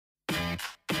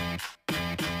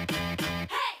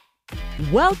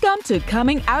Welcome to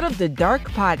Coming Out of the Dark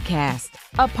podcast,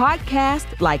 a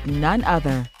podcast like none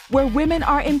other, where women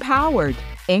are empowered,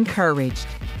 encouraged,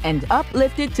 and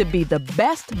uplifted to be the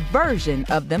best version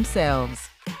of themselves.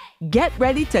 Get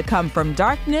ready to come from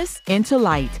darkness into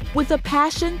light with a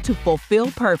passion to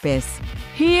fulfill purpose.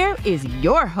 Here is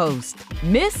your host,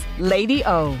 Miss Lady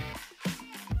O.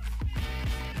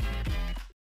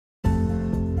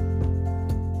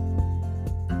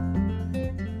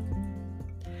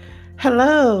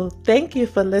 Hello, thank you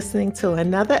for listening to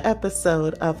another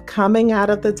episode of Coming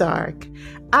Out of the Dark.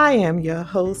 I am your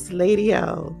host, Lady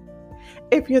O.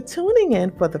 If you're tuning in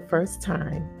for the first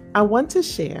time, I want to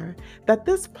share that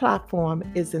this platform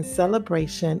is in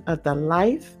celebration of the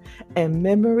life and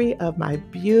memory of my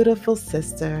beautiful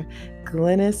sister,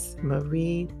 Glennis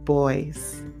Marie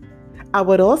Boyce. I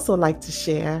would also like to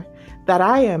share that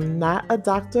I am not a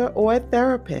doctor or a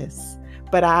therapist,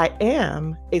 but I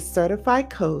am a certified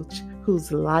coach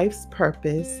whose life's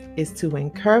purpose is to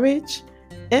encourage,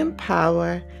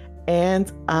 empower,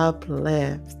 and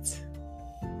uplift.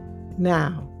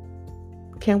 Now,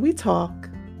 can we talk?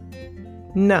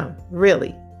 No,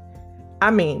 really.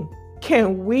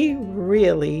 Can we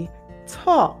really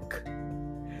talk?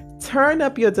 Turn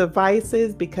up your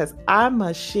devices because I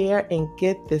must share and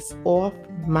get this off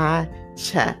my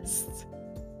chest.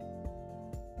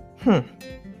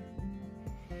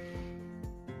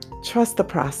 Trust the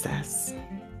process.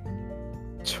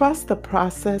 Trust the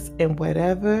process in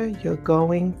whatever you're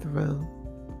going through.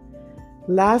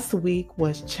 Last week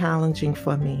was challenging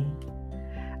for me.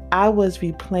 I was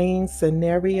replaying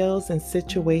scenarios and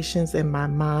situations in my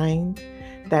mind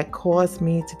that caused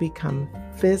me to become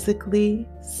physically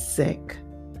sick.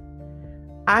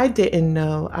 I didn't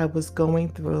know I was going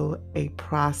through a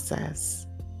process.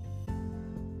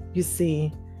 You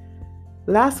see,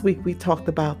 last week we talked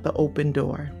about the open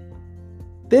door.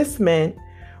 This meant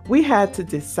we had to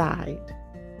decide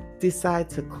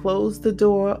to close the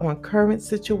door on current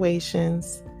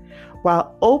situations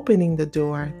while opening the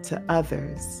door to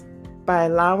others by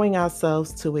allowing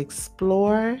ourselves to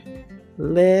explore,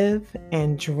 live,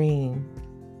 and dream.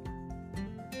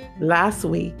 Last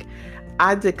week,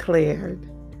 I declared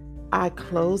I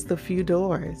closed a few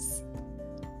doors,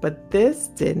 but this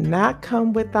did not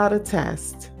come without a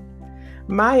test.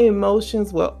 My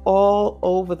emotions were all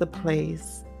over the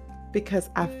place because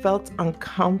I felt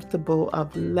uncomfortable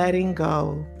of letting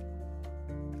go.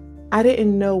 I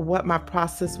didn't know what my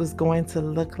process was going to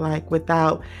look like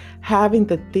without having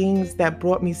the things that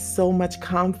brought me so much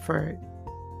comfort.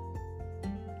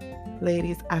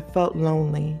 Ladies, I felt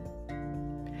lonely.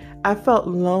 I felt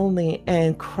lonely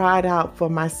and cried out for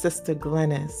my sister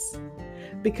Glennis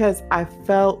because I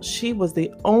felt she was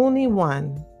the only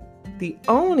one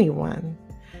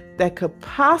that could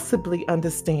possibly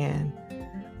understand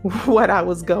what I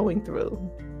was going through.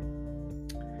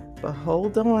 But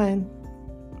hold on.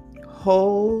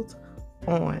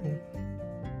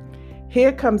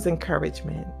 Here comes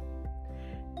encouragement.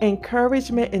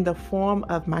 Encouragement in the form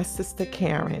of my sister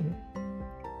Karen,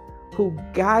 who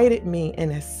guided me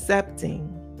in accepting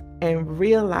and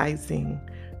realizing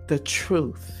the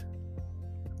truth.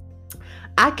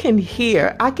 I can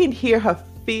hear her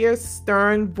fierce,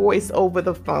 stern voice over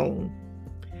the phone.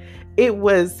 It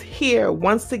was here,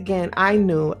 once again, I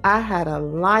knew I had a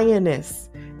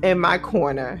lioness in my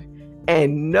corner,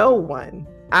 and no one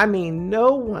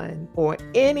or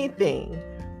anything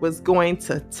was going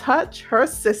to touch her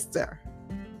sister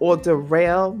or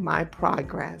derail my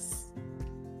progress.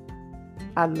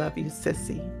 I love you,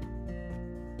 sissy.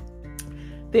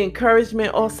 The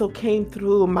encouragement also came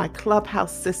through my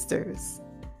Clubhouse sisters,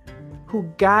 who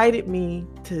guided me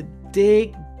to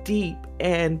dig deep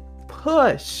and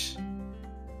push.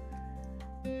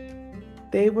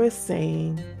 They were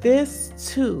saying, "This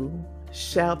too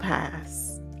shall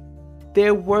pass."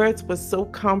 Their words were so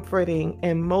comforting,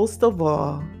 and most of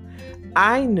all,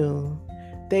 I knew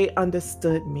they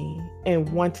understood me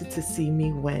and wanted to see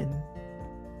me win.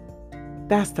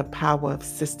 That's the power of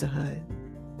sisterhood.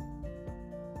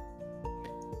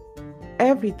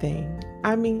 Everything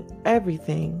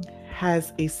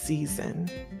has a season.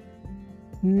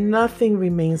 Nothing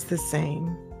remains the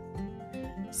same.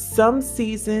 Some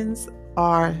seasons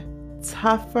are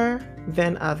tougher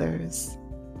than others.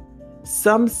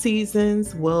 Some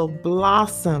seasons will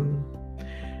blossom.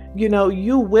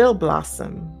 You will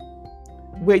blossom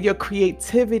where your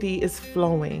creativity is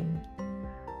flowing.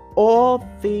 All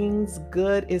things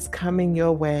good is coming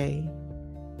your way.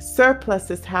 Surplus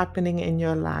is happening in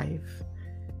your life.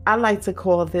 I like to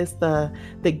call this the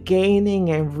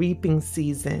gaining and reaping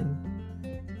season.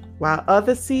 While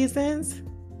other seasons,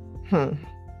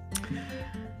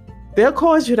 They'll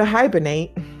cause you to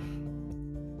hibernate.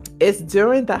 It's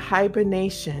during the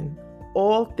hibernation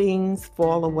all things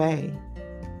fall away.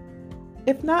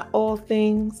 If not all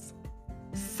things,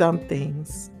 some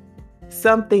things.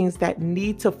 Some things that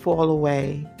need to fall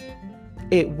away,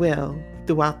 it will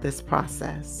throughout this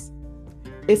process.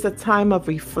 It's a time of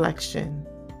reflection,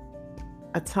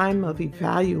 a time of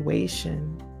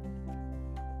evaluation.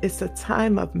 It's a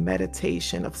time of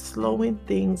meditation, of slowing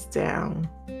things down.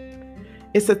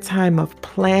 It's a time of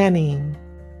planning.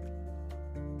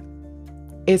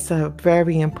 It's a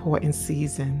very important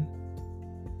season.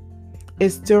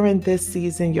 It's during this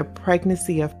season your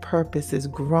pregnancy of purpose is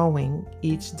growing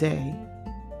each day.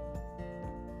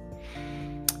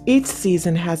 Each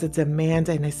season has a demand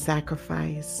and a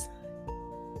sacrifice.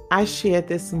 I shared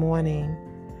this morning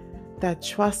that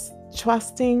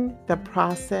trusting the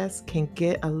process can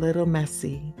get a little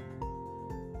messy.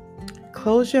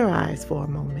 Close your eyes for a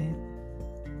moment.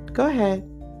 Go ahead.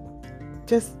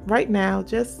 Just right now,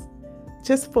 just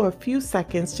for a few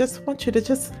seconds, just want you to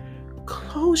just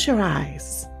close your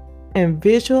eyes and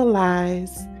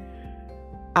visualize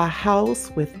a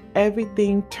house with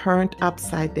everything turned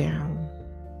upside down.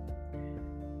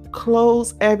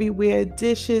 Clothes everywhere,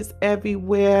 dishes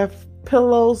everywhere,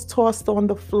 pillows tossed on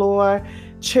the floor,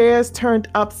 chairs turned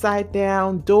upside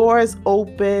down, doors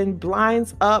open,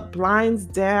 blinds up, blinds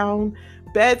down,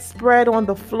 bed spread on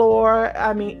the floor.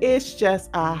 I mean, it's just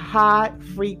a hot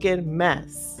freaking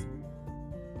mess.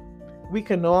 We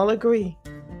can all agree.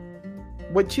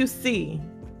 What you see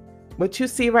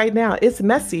right now, it's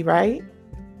messy, right?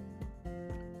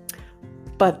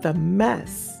 But the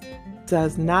mess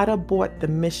does not abort the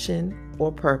mission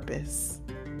or purpose.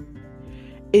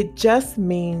 It just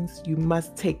means you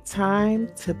must take time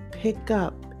to pick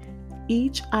up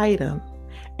each item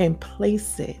and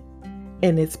place it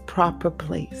in its proper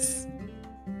place.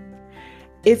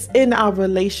 It's in our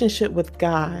relationship with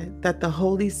God that the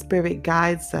Holy Spirit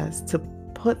guides us to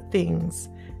put things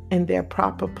in their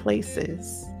proper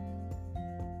places.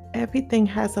 Everything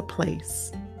has a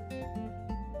place.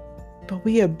 But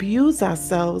we abuse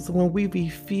ourselves when we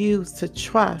refuse to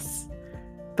trust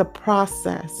the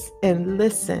process and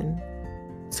listen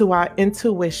to our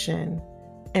intuition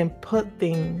and put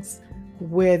things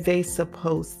where they're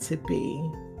supposed to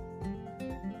be.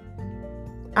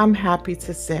 I'm happy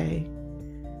to say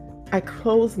I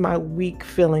close my week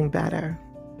feeling better.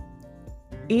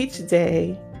 Each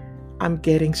day, I'm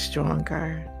getting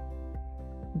stronger.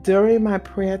 During my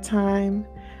prayer time,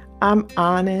 I'm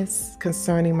honest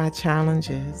concerning my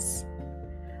challenges.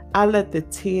 I let the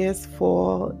tears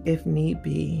fall if need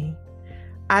be.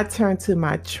 I turn to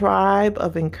my tribe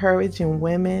of encouraging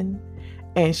women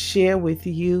and share with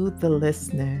you, the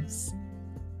listeners.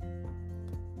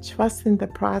 Trusting the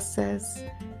process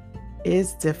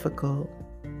is difficult,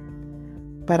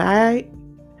 but I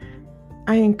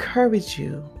encourage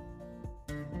you.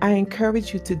 I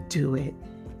encourage you to do it.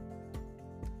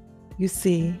 You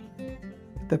see,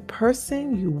 the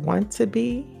person you want to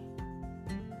be,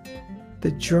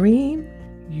 the dream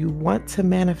you want to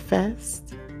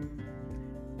manifest,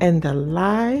 and the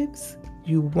lives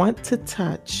you want to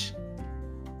touch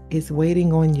is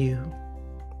waiting on you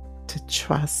to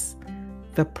trust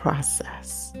the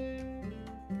process.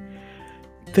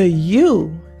 The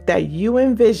you that you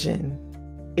envision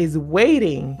is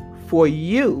waiting for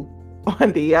you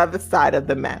on the other side of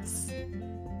the mess.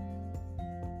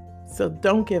 So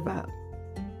don't give up.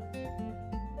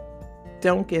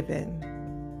 Don't give in.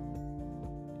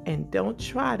 And don't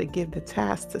try to give the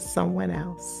task to someone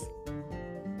else.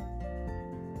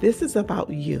 This is about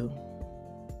you,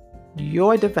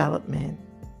 your development,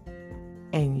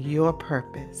 and your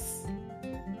purpose.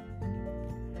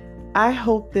 I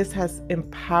hope this has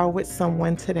empowered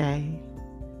someone today.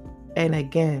 And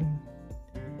again,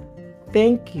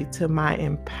 thank you to my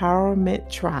empowerment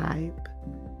tribe.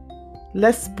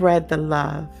 Let's spread the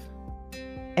love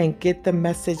and get the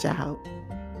message out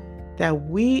that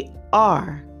we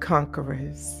are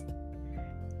conquerors,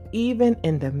 even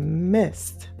in the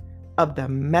midst of the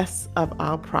mess of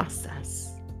our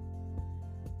process.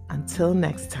 Until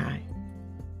next time.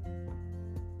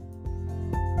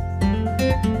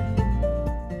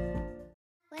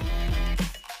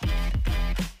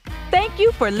 Thank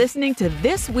you for listening to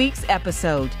this week's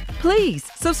episode. Please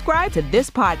subscribe to this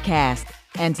podcast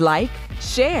and like,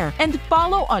 share, and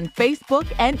follow on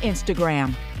Facebook and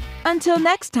Instagram. Until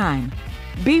next time,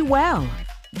 be well,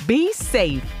 be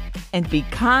safe, and be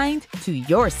kind to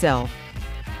yourself.